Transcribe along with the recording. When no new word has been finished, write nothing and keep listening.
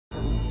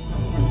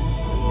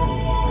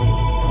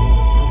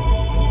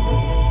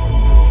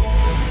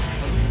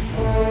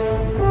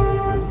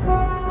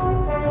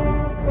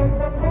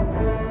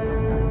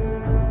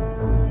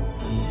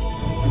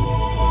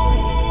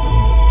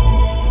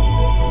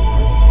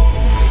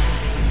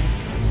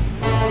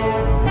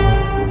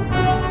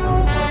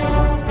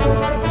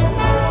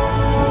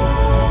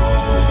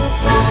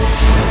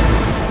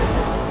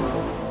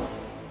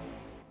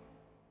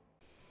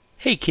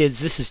Hey kids,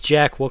 this is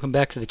Jack. Welcome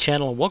back to the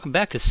channel and welcome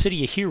back to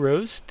City of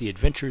Heroes, The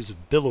Adventures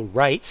of Bill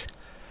O'Reitz.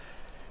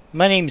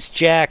 My name's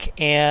Jack,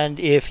 and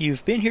if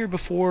you've been here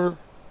before,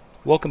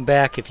 welcome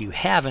back. If you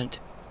haven't,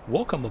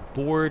 welcome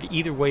aboard.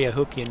 Either way, I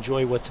hope you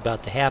enjoy what's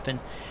about to happen.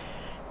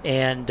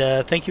 And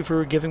thank you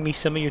for giving me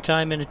some of your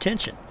time and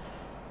attention.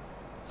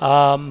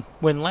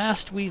 When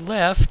last we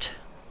left,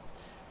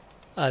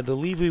 I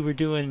believe we were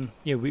doing,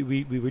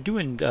 we were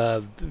doing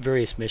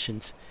various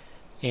missions,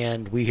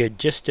 and we had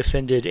just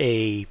defended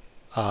a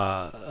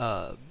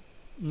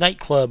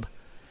nightclub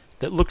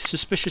that looked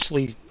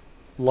suspiciously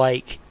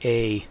like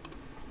a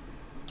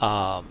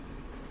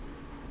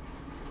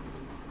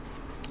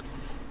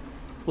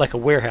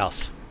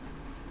warehouse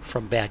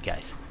from bad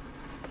guys.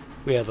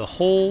 We have a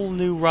whole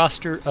new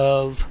roster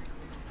of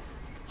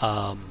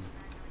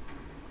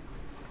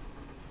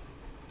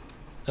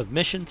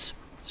missions,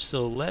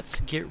 so let's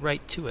get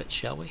right to it,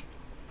 shall we?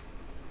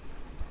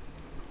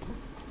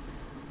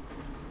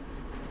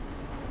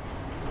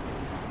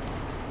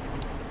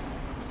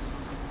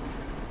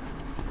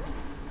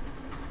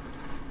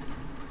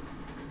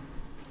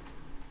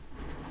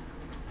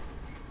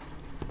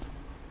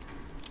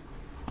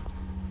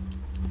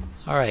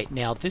 Alright,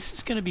 now this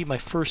is going to be my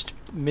first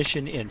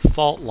mission in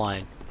Fault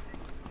Line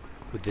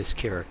with this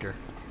character.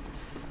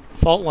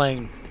 Fault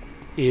Line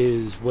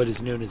is what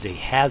is known as a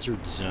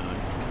hazard zone.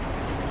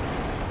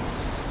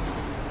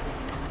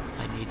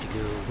 I need to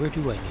go... Where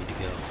do I need to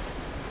go?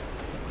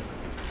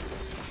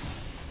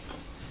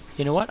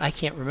 You know what? I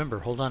can't remember.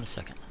 Hold on a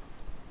second.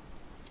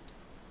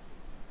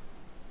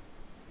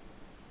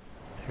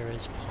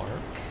 Perez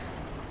Park.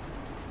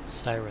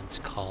 Siren's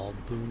Call.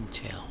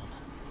 Boomtown.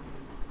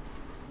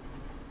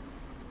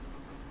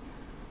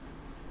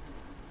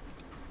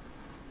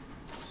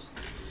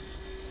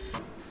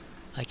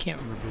 I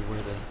can't remember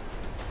where the...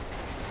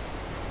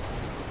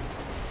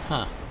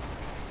 Huh.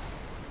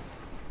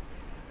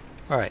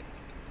 Alright.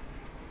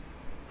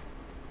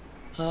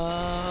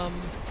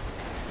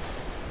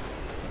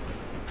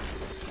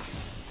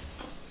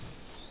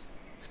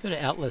 Let's go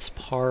to Atlas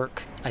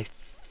Park. I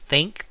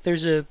think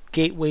there's a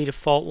gateway to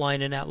Fault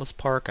Line in Atlas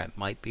Park. I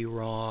might be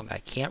wrong. I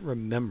can't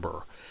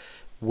remember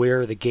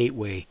where the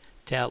gateway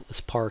to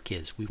Atlas Park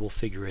is. We will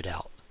figure it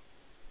out.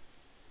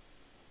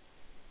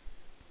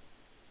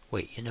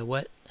 Wait, you know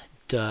what?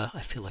 Duh,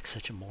 I feel like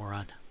such a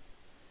moron.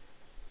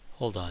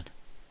 Hold on.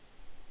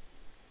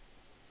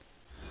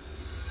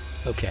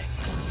 Okay,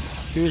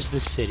 here's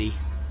the city.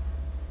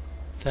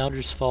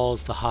 Founders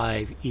Falls, the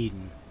Hive,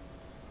 Eden,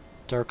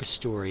 Dark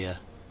Astoria,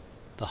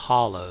 the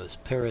Hollows,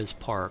 Perez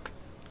Park,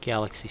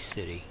 Galaxy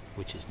City,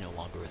 which is no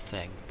longer a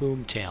thing,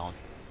 Boomtown,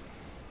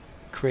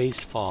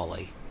 Crazed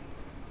Folly,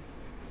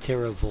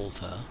 Terra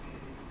Volta,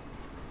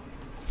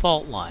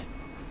 Fault Line.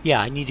 Yeah,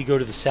 I need to go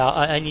to the south.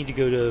 I need to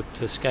go to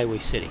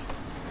Skyway City.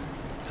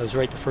 I was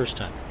right the first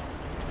time.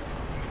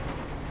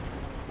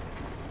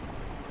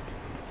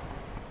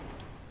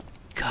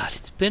 God,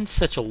 it's been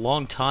such a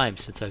long time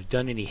since I've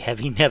done any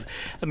heavy nav.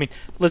 I mean,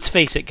 let's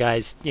face it,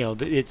 guys. You know,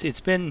 it's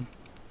been,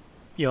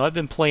 you know, I've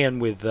been playing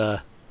with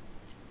Bill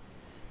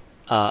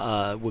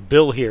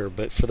here,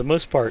 but for the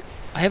most part,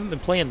 I haven't been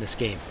playing this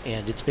game,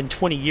 and it's been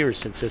 20 years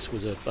since this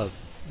was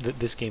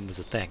this game was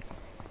a thing.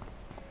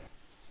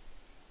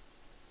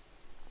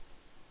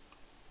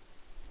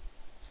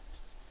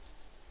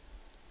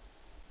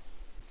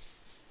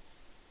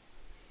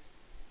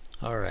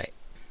 Alright,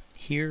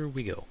 here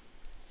we go.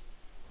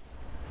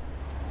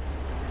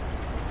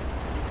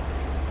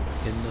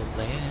 In the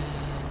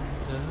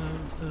land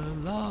of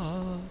the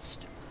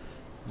lost,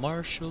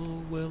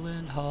 Marshall, Will,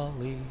 and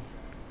Holly,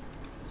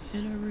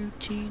 in a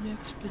routine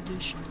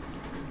expedition,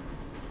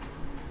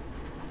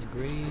 the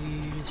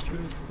greatest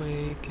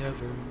earthquake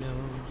ever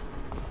known.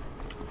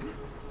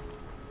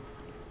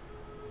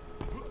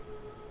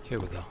 Here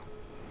we go.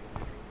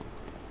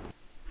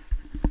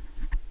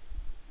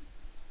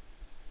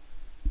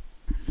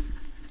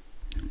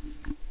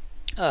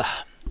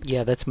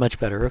 Yeah, that's much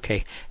better.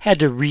 Okay. Had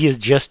to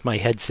readjust my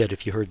headset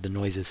if you heard the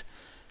noises.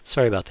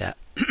 Sorry about that.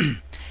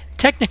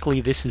 Technically,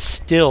 this is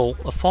still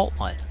a fault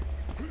line.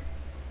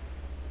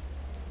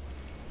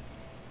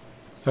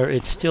 Or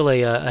it's still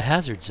a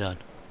hazard zone.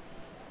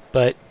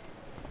 But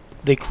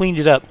they cleaned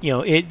it up. You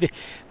know,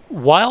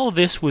 while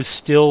this was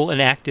still an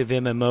active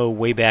MMO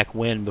way back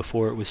when,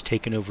 before it was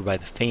taken over by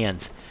the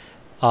fans,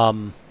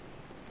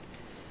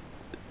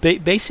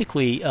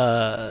 basically...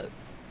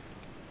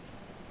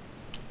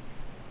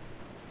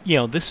 you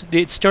know,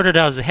 it started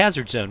out as a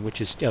hazard zone, which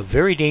is a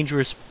very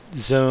dangerous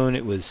zone.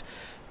 It was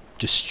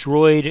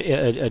destroyed,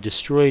 a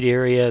destroyed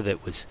area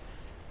that was,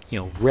 you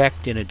know,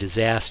 wrecked in a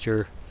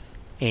disaster,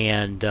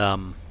 and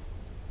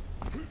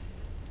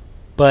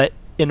but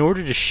in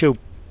order to show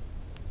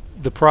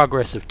the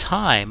progress of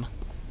time,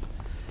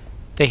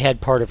 they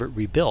had part of it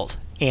rebuilt.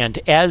 And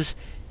as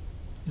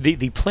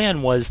the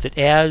plan was that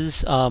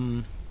as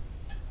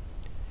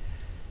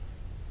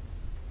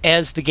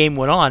the game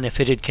went on, if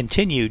it had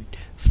continued,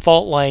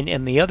 Fault Line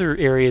and the other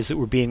areas that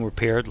were being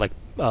repaired, like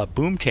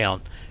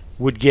Boomtown,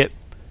 would get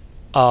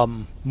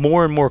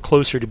more and more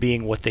closer to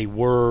being what they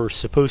were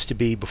supposed to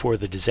be before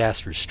the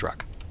disaster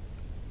struck.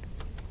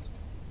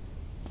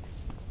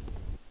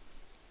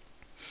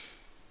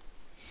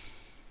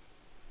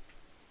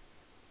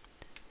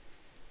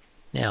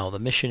 Now, the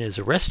mission is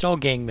arrest all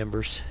gang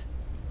members,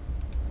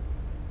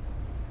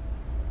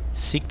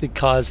 seek the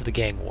cause of the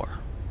gang war.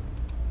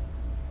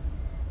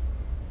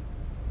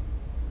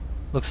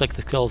 Looks like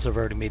the Skulls have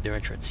already made their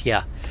entrance.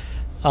 Yeah.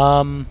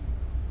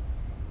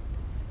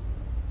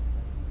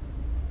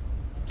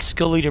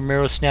 Skull leader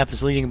Marrowsnap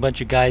is leading a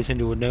bunch of guys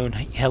into a known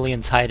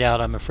Hellions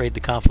hideout. I'm afraid the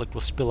conflict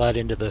will spill out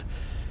into the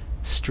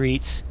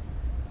streets.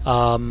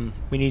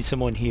 We need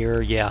someone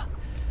here. Yeah.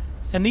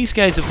 And these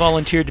guys have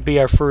volunteered to be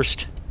our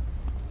first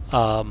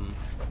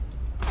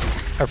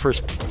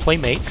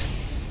playmates.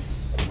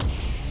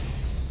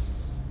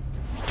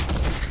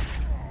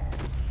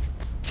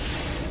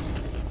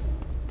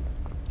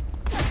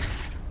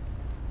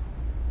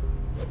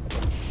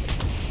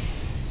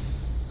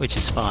 Which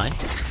is fine.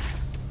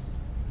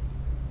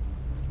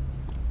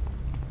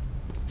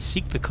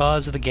 Seek the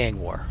cause of the gang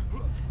war.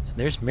 And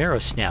there's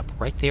Marrowsnap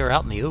right there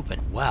out in the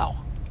open. Wow.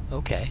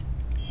 Okay.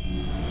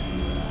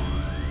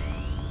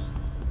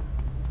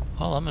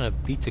 Well, I'm gonna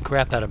beat the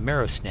crap out of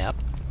Marrowsnap.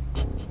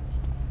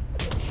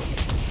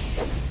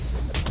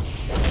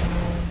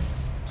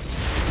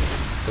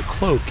 The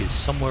cloak is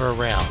somewhere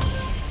around.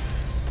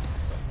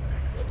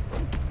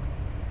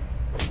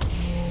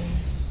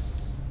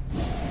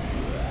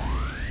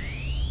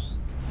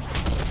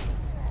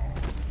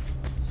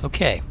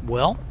 Okay,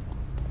 well,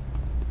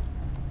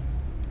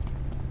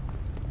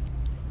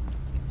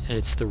 and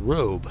it's the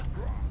robe.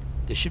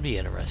 This should be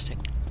interesting.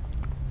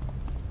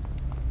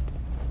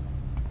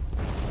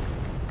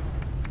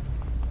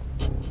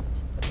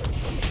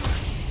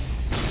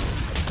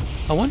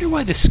 I wonder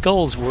why the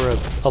skulls were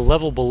a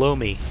level below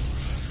me,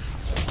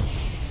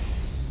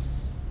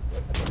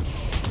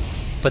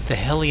 but the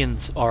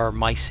Hellions are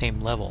my same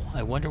level.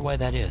 I wonder why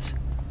that is.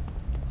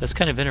 That's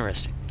kind of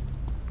interesting.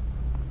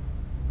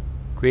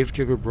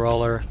 Gravedigger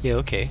Brawler, yeah,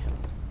 okay.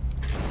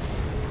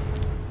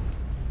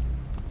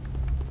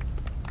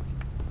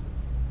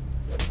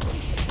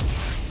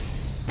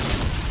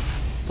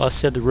 Boss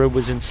said the robe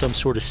was in some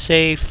sort of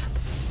safe.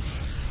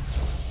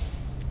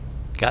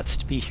 Gots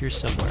to be here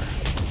somewhere.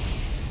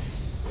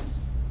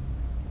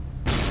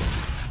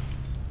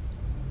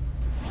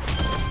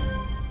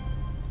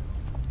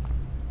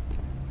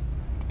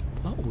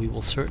 Well, we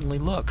will certainly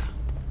look.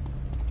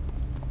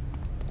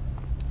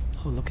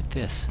 Oh, look at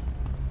this.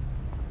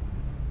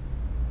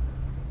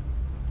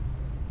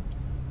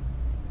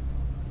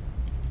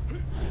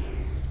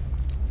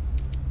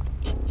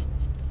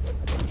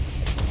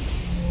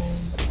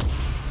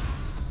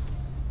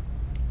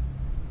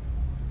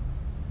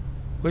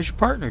 Where's your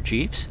partner,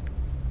 Jeeves?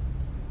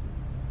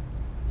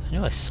 I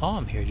know I saw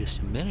him here just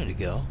a minute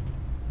ago.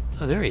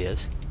 Oh, there he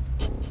is.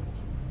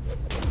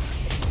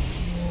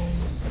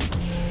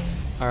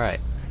 Alright.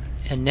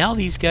 And now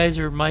these guys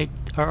are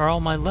all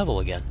my level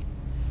again.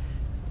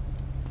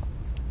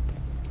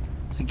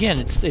 Again,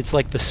 it's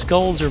like the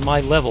skulls are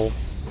my level,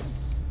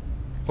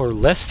 or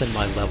less than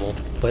my level,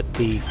 but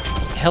the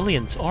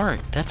Hellions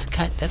aren't. That's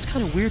kind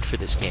of weird for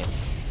this game.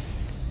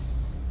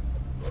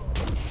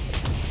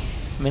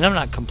 I mean, I'm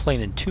not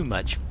complaining too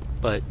much,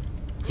 but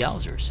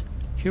yowzers.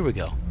 Here we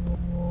go.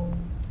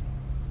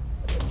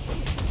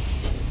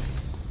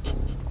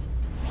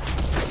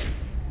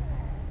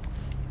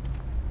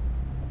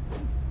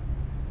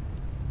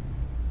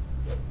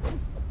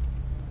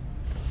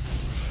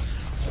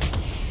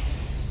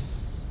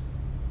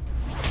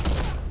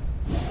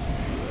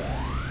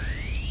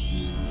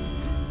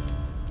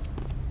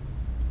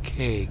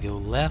 Okay, go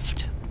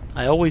left.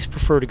 I always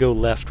prefer to go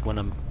left when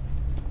I'm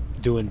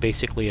doing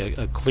basically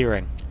a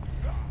clearing.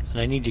 And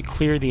I need to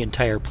clear the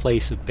entire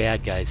place of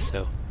bad guys,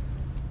 so...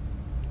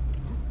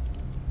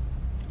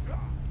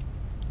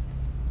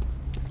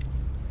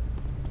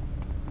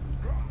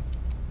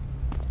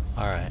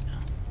 Alright.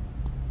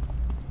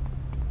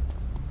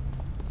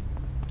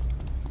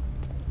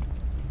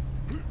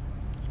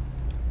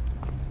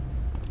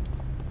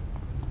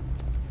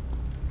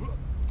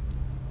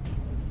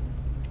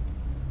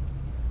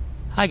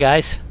 Hi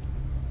guys.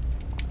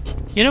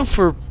 You know,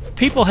 for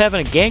people having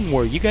a gang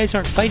war, you guys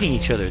aren't fighting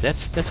each other.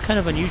 That's kind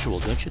of unusual,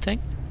 don't you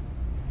think?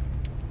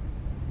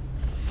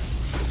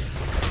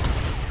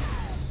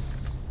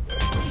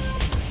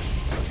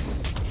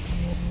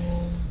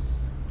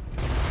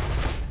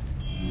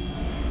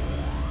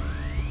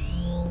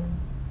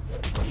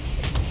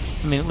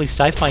 I mean, at least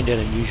I find it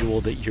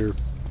unusual that you're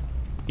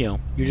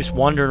just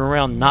wandering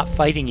around not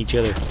fighting each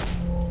other.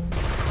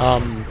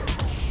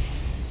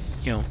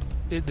 You know,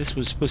 this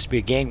was supposed to be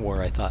a gang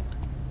war, I thought.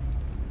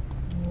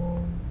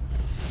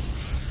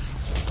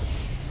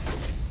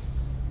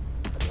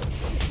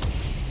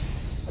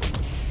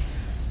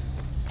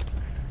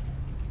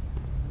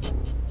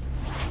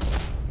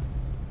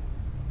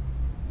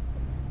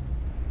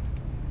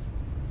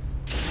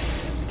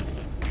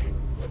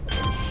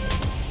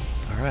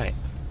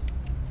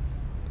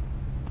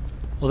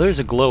 Well, there's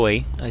a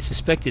glowy. I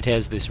suspect it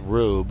has this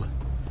robe.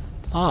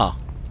 Ah,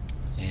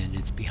 and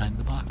it's behind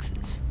the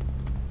boxes.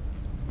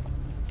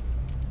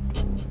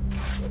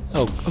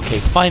 Oh, okay,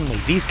 finally,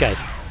 these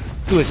guys.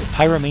 Who is it,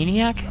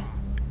 Pyromaniac?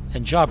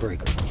 And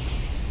Jawbreaker.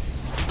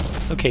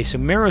 Okay, so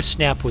Marrow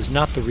Snap was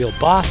not the real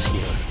boss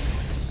here.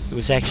 It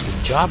was actually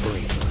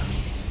Jawbreaker.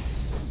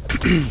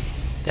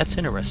 That's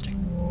interesting.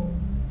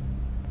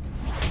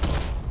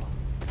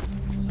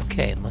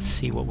 Okay, let's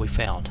see what we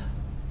found.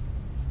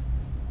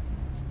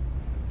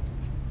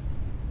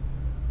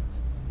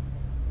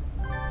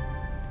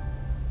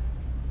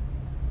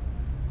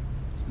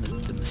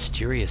 The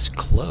mysterious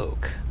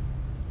cloak.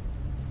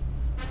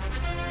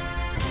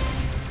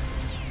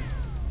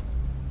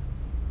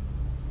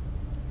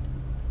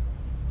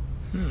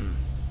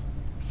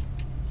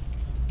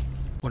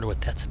 Wonder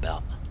what that's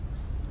about.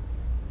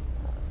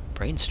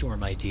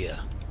 Brainstorm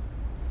idea.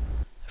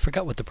 I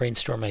forgot what the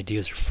brainstorm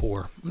ideas are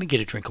for. Let me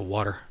get a drink of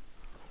water.